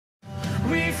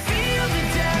We feel the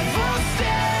devil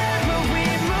stare, but we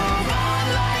move on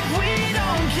like we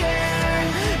don't care.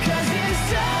 'Cause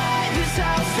inside this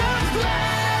house of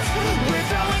glass, we're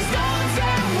throwing stones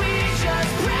and we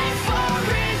just pray for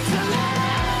it to last.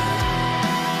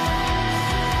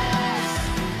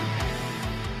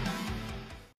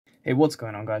 Hey, what's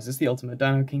going on, guys? It's the Ultimate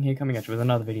Dino King here, coming at you with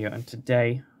another video, and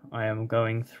today I am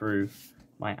going through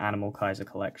my Animal Kaiser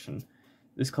collection.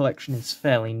 This collection is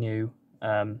fairly new.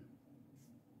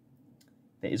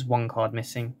 There is one card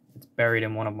missing. It's buried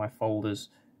in one of my folders.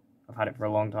 I've had it for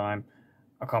a long time.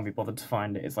 I can't be bothered to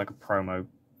find it. It's like a promo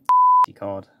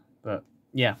card. But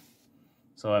yeah.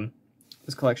 So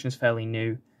this collection is fairly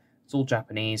new. It's all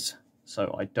Japanese,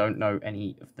 so I don't know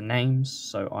any of the names.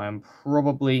 So I am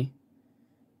probably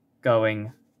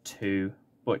going to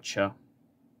butcher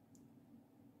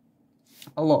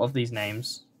a lot of these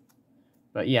names.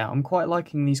 But yeah, I'm quite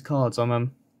liking these cards.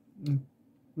 I'm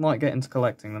might get into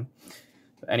collecting them.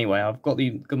 But anyway, I've got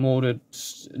them ordered,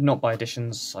 not by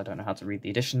editions. I don't know how to read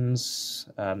the editions,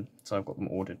 so I've got them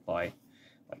ordered by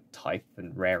like type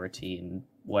and rarity and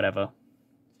whatever.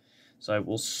 So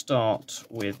we'll start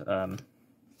with the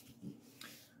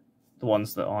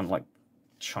ones that aren't like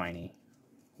shiny,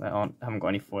 that haven't got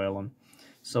any foil on.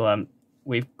 So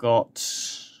we've got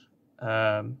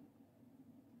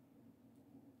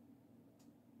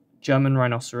German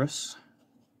rhinoceros,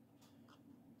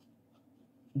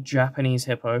 Japanese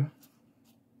hippo,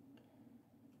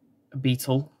 a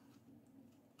beetle,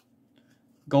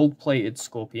 gold-plated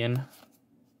scorpion,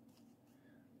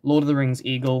 Lord of the Rings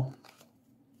eagle,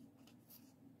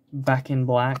 Back in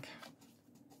Black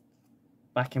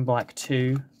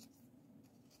 2,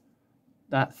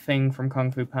 that thing from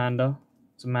Kung Fu Panda,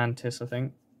 it's a mantis, I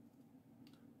think,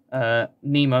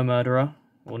 Nemo murderer,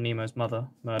 or Nemo's mother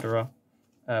murderer,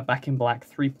 Back in Black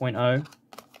 3.0,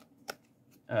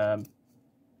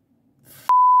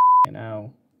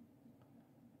 now.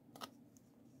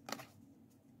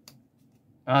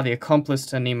 The accomplice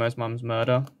to Nemo's mum's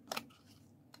murder.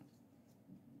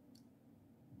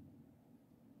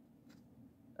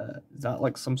 Is that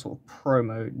like some sort of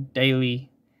promo?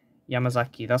 Daily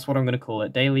Yamazaki, that's what I'm going to call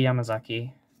it. Daily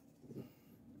Yamazaki.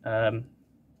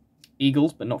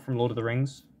 Eagles, but not from Lord of the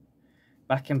Rings.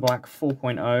 Back in Black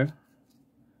 4.0.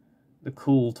 The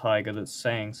cool tiger that's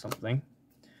saying something.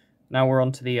 Now we're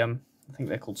on to the, I think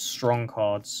they're called strong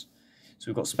cards. So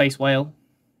we've got Space Whale,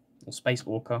 or Space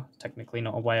Walker, technically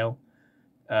not a whale.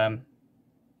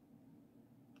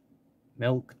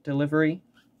 Milk Delivery.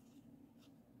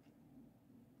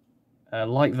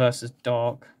 Light versus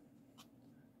Dark.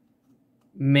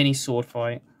 Mini Sword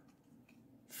Fight.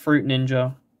 Fruit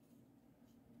Ninja.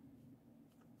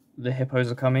 The hippos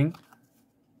are coming.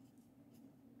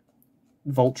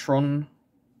 Voltron.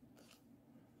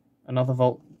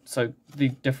 Another so the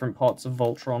different parts of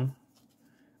Voltron.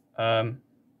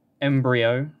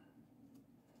 Embryo.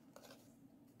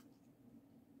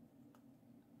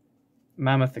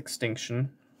 Mammoth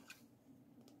Extinction.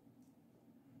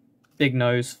 Big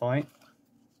Nose Fight.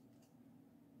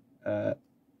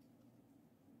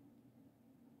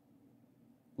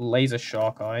 Laser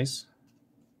Shark Eyes.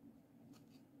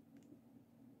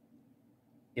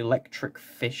 Electric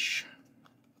Fish.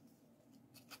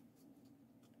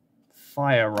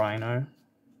 Fire Rhino.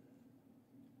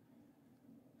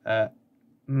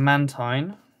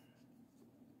 Mantine.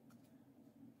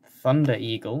 Thunder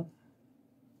Eagle.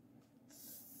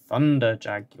 Thunder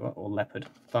Jaguar, or Leopard.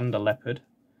 Thunder Leopard.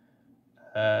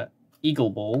 Eagle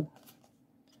Ball.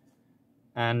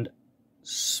 And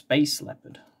Space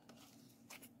Leopard.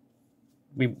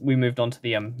 We moved on to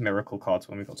the miracle cards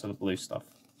when we got to the blue stuff.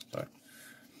 So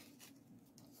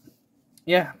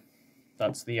yeah,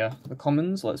 that's the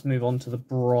commons. Let's move on to the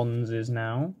bronzes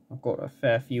now. I've got a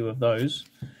fair few of those.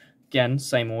 Again,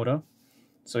 same order.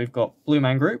 So we've got Blue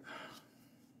Man Group,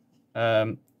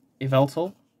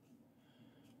 Yveltal,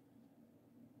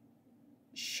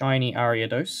 Shiny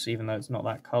Ariados, even though it's not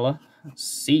that colour,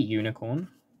 Sea Unicorn,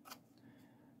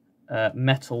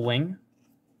 Metal Wing,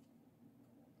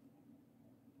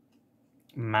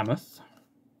 Mammoth,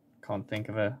 can't think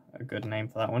of a good name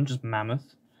for that one, just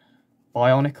Mammoth,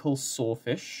 Bionicle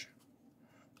Sawfish,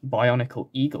 Bionicle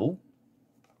Eagle,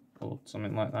 or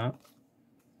something like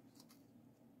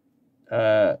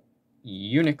that,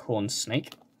 Unicorn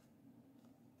Snake,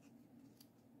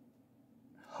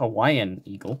 Hawaiian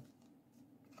Eagle.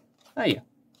 Hey,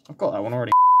 I've got that one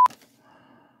already.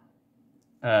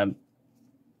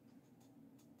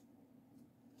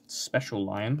 Special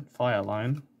Lion, Fire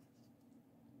Lion,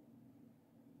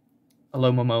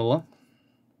 Alomomola,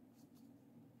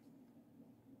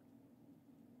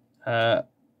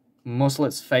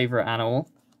 Muslet's favorite animal.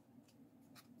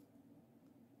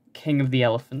 King of the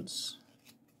elephants.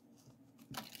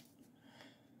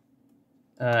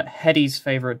 Hetty's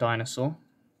favorite dinosaur.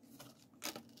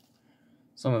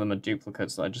 Some of them are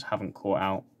duplicates that I just haven't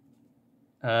caught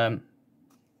out.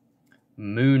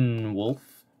 Moon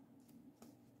Wolf.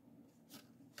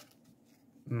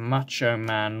 Macho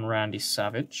Man Randy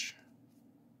Savage.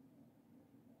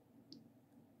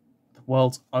 The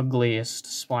world's ugliest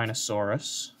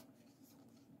Spinosaurus.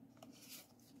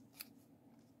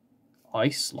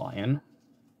 Ice Lion.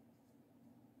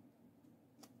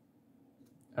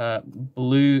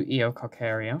 Blue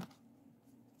Eococcaria.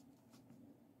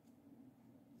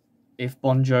 If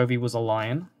Bon Jovi was a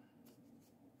lion.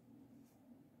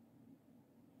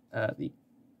 The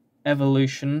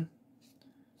evolution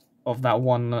of that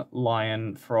one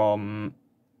lion from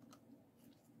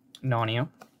Narnia.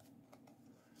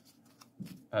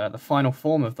 The final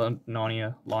form of the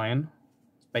Narnia lion,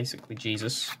 basically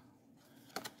Jesus.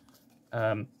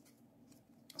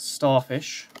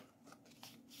 Starfish.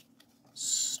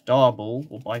 Starbull,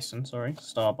 or bison, sorry.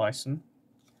 Star bison.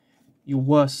 Your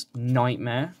worst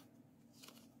nightmare.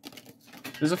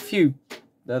 There's a few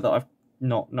there that I've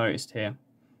not noticed here.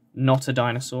 Not a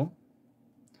dinosaur.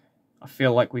 I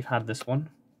feel like we've had this one.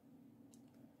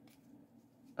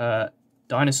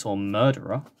 Dinosaur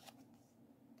Murderer.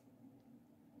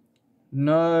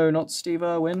 No, not Steve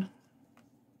Irwin.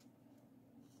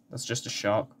 That's just a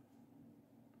shark.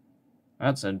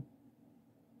 That's a...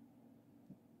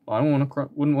 I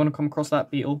wouldn't want to come across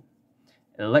that beetle.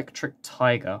 Electric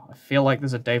Tiger. I feel like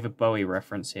there's a David Bowie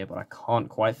reference here, but I can't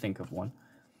quite think of one.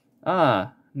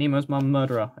 Ah, Nemo's Mum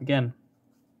Murderer, again.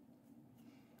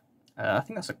 I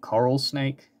think that's a coral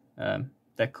snake.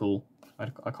 They're cool.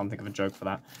 I can't think of a joke for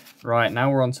that. Right,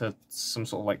 now we're on to some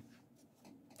sort of, like,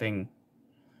 thing.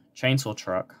 Chainsaw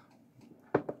truck.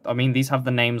 I mean, these have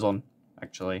the names on,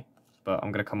 actually, but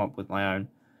I'm going to come up with my own.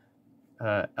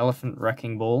 Elephant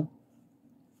Wrecking Ball.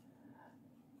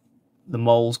 The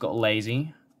moles got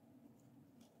lazy.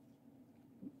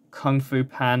 Kung Fu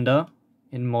Panda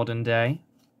in modern day.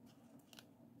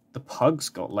 The pugs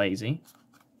got lazy.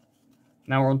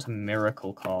 Now we're on to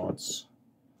miracle cards.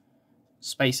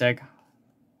 Space Egg.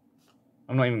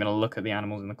 I'm not even going to look at the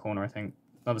animals in the corner, I think.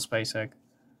 Another Space Egg.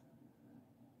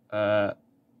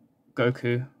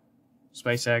 Goku.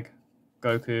 Space Egg.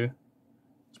 Goku.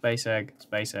 Space Egg.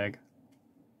 Space Egg.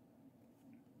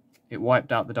 It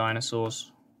wiped out the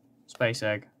dinosaurs. Space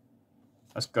Egg.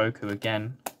 That's Goku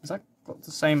again. Is that got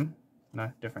the same?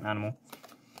 No, different animal.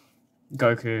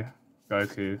 Goku.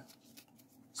 Goku.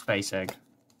 Space Egg.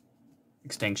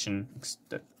 Extinction.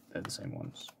 They're the same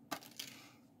ones.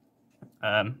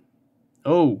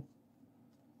 Oh!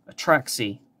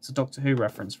 Atraxi. It's a Doctor Who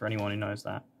reference for anyone who knows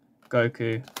that.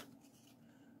 Goku.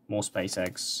 More Space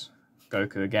Eggs.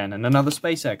 Goku again. And another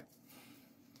Space Egg.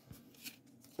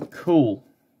 Cool.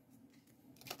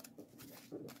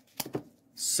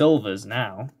 Silvers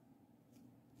now.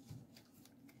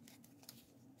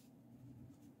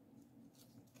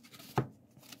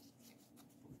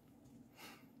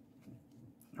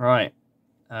 Right.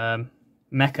 Mecha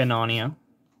Narnia.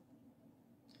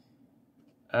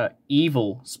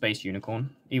 Evil Space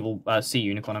Unicorn. Evil Sea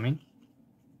Unicorn, I mean.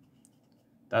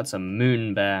 That's a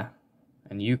Moon Bear.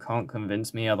 And you can't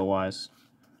convince me otherwise.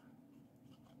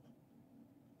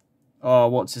 Oh,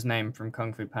 what's his name from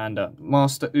Kung Fu Panda?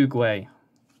 Master Oogway.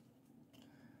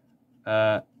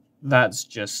 That's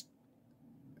just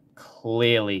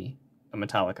clearly a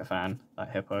Metallica fan, that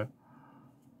hippo.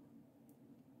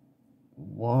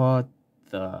 What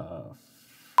the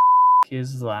f***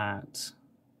 is that?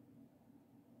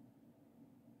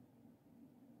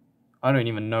 I don't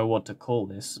even know what to call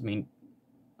this. I mean,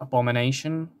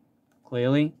 Abomination,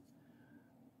 clearly.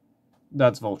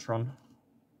 That's Voltron.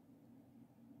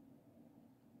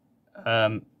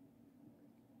 The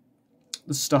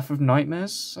Stuff of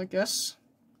Nightmares, I guess.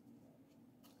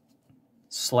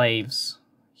 Slaves.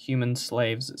 Human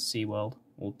slaves at SeaWorld.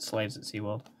 Or slaves at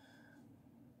SeaWorld.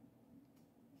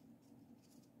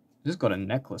 Just got a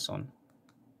necklace on.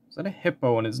 Is that a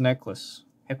hippo on his necklace?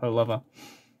 Hippo lover.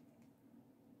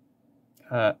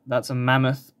 That's a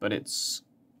mammoth, but it's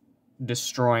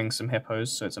destroying some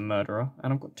hippos, so it's a murderer.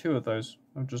 And I've got two of those.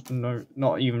 I've just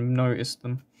not even noticed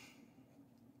them.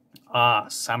 Ah,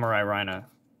 Samurai Rhino.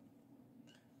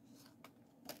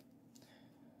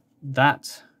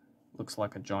 That looks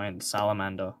like a giant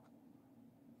salamander.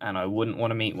 And I wouldn't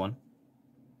want to meet one.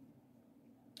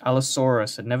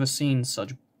 Allosaurus had never seen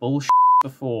such bullshit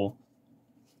before.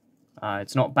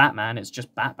 It's not Batman, it's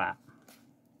just Bat-Bat.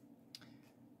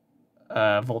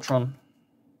 Voltron.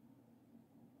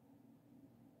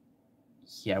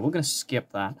 yeah, we're gonna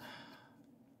skip that.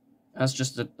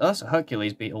 That's a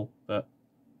Hercules beetle, but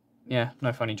yeah,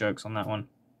 no funny jokes on that one.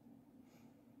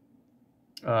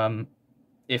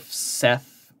 If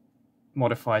Seth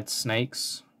modified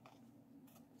snakes,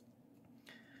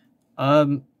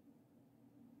 a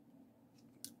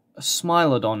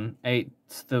Smilodon ate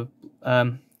the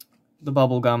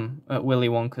bubblegum at Willy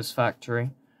Wonka's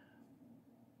factory.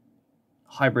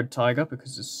 Hybrid tiger,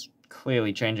 because it's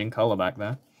clearly changing colour back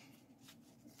there.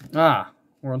 Ah,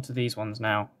 we're onto these ones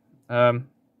now. The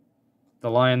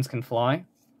lions can fly.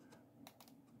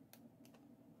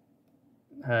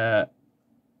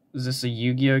 Is this a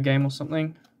Yu-Gi-Oh game or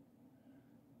something?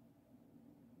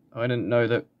 I didn't know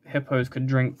that hippos could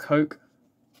drink Coke.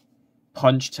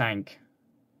 Punch Tank.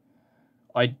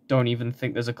 I don't even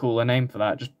think there's a cooler name for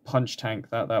that. Just Punch Tank.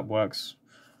 That works.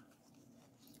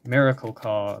 Miracle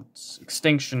cards.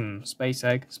 Extinction. Space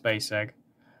Egg. Space Egg.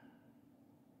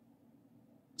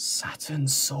 Saturn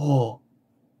Saw.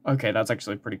 Okay, that's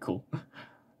actually pretty cool.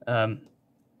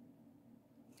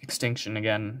 Extinction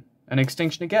again. And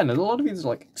Extinction again. A lot of these are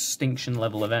like Extinction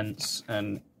level events.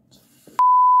 And it's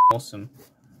awesome.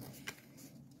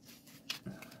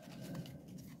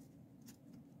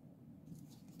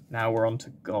 Now we're on to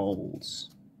golds.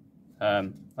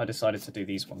 I decided to do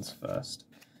these ones first.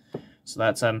 So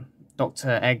that's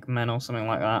Dr. Eggman or something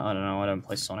like that. I don't know, I don't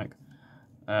play Sonic.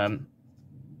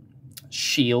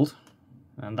 Shield,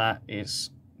 and that is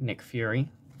Nick Fury.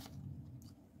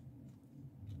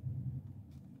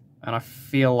 And I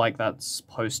feel like that's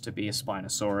supposed to be a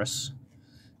Spinosaurus.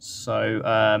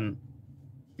 So,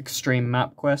 Extreme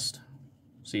Map Quest,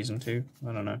 Season 2,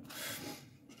 I don't know.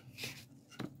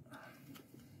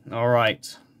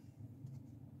 Alright.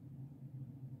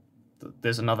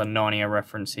 There's another Narnia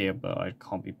reference here, but I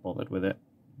can't be bothered with it.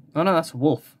 Oh no, that's a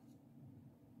wolf.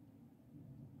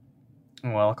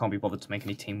 Well, I can't be bothered to make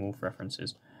any Teen Wolf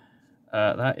references.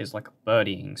 That is like a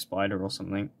bird-eating spider or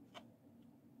something.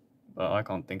 But I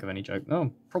can't think of any joke.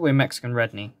 Oh, probably a Mexican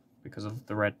red knee, because of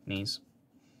the red knees.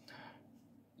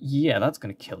 Yeah, that's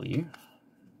gonna kill you.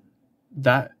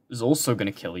 That is also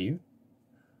gonna kill you.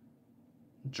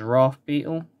 Giraffe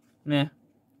beetle? Meh.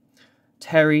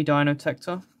 Terry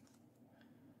Dinotector.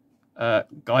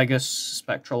 Gigas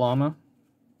Spectral Armor.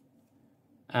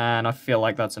 And I feel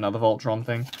like that's another Voltron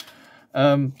thing.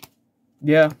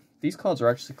 Yeah, these cards are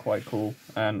actually quite cool,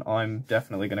 and I'm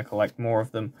definitely going to collect more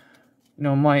of them. You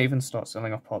know, I might even start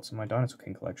selling off parts of my Dinosaur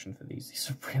King collection for these.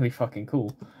 These are really fucking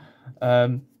cool.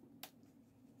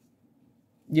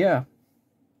 Yeah.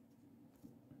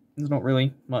 There's not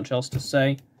really much else to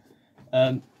say.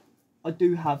 I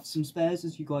do have some spares,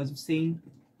 as you guys have seen.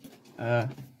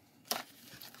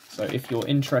 So if you're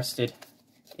interested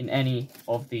in any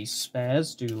of these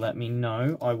spares, do let me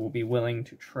know. I will be willing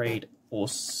to trade or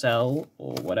sell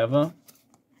or whatever.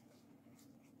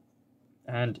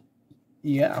 And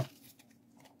yeah.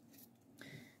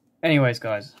 Anyways,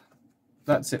 guys,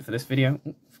 that's it for this video.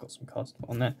 Ooh, I've got some cards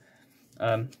on there.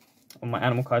 On my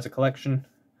Animal Kaiser collection.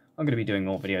 I'm going to be doing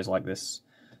more videos like this.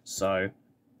 So,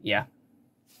 yeah.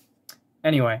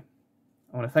 Anyway,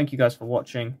 I want to thank you guys for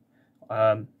watching.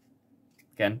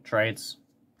 Again, trades.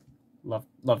 Love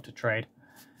to trade.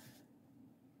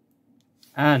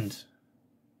 And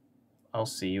I'll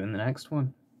see you in the next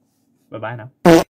one. Bye-bye now.